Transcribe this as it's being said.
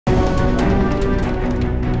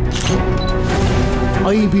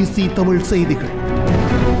IBC Tamil செய்திகள்.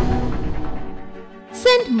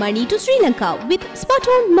 Send money to Sri Lanka with Spot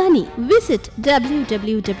On Money. Visit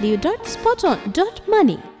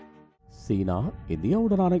www.spoton.money. சீனா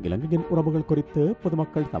இந்தியாவுடனான இலங்கையின் உறவுகள் குறித்து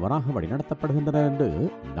பொதுமக்கள் தவறாக வழிநடத்தப்படுகின்றனர் என்று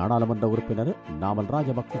நாடாளுமன்ற உறுப்பினர் நாமல்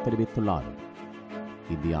ராஜபக்ச தெரிவித்துள்ளார்.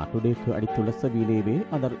 இந்தியா டுடேக்கு அளித்துள்ள செவியிலேயே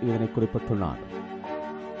அவர் இதனை குறிப்பிட்டுள்ளார்.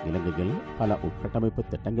 இலங்கையில் பல உட்கட்டமைப்பு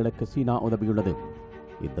திட்டங்களுக்கு சீனா உதவியுள்ளது.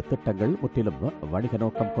 இந்த திட்டங்கள் முற்றிலும் வணிக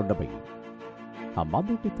நோக்கம் கொண்டவை.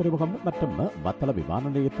 அம்மாந்தோட்டை துறைமுகம் மற்றும் வத்தள விமான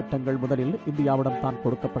நிலைய திட்டங்கள் முதலில் இந்தியாவிடம் தான்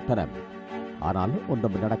கொடுக்கப்பட்டன. ஆனால்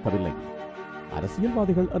ஒன்றும் நடக்கவில்லை.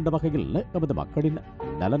 அரசியல்வாதிகள் என்ற வகையில் எமது மக்களின்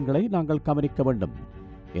நலன்களை நாங்கள் கவனிக்க வேண்டும்.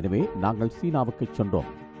 எனவே நாங்கள் சீனாவுக்கு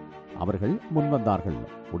சென்றோம். அவர்கள் முன்வந்தார்கள்.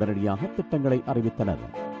 உடனடியாக திட்டங்களை அறிவித்தனர்.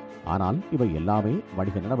 ஆனால் இவை எல்லாமே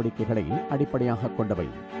வணிக நடவடிக்கைகளை அடிப்படையாக கொண்டவை.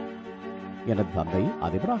 எனது தந்தை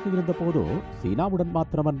அதிபராக இருந்தபோது சீனாவுடன்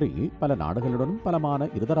மாத்திரமன்றி பல நாடுகளுடன் பலமான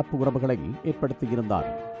இருதரப்பு உறவுகளை ஏற்படுத்தியிருந்தார்.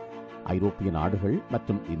 ஐரோப்பிய நாடுகள்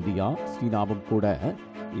மற்றும் இந்தியா, சீனாவும் கூட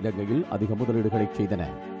இலங்கையில் அதிக முதலீடுகளை செய்தன.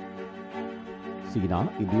 சீனா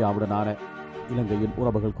இந்தியாவுடனான இலங்கையின்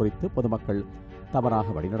உறவுகள் குறித்து பொதுமக்கள் தவறாக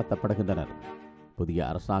வழிநடத்தப்படுகின்றனர். புதிய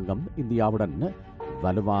அரசாங்கம் இந்தியாவுடன்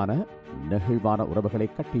வலுவான நெகிழ்வான உறவுகளை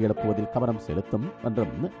கட்டியெழுப்புவதில் கவனம் செலுத்தும்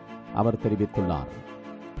என்றும் அவர் தெரிவித்துள்ளார்.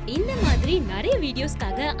 இந்த மாதிரி நிறைய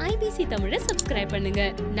வீடியோஸ்க்காக IBC தமிழை சப்ஸ்கிரைப் பண்ணுங்க.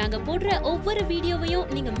 நாங்க போடுற ஒவ்வொரு வீடியோவையும்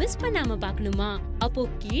நீங்க மிஸ் பண்ணாம பார்க்கணுமா? அப்போ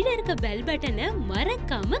கீழே இருக்க பெல் பட்டனை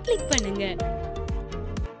மறக்காம கிளிக் பண்ணுங்க.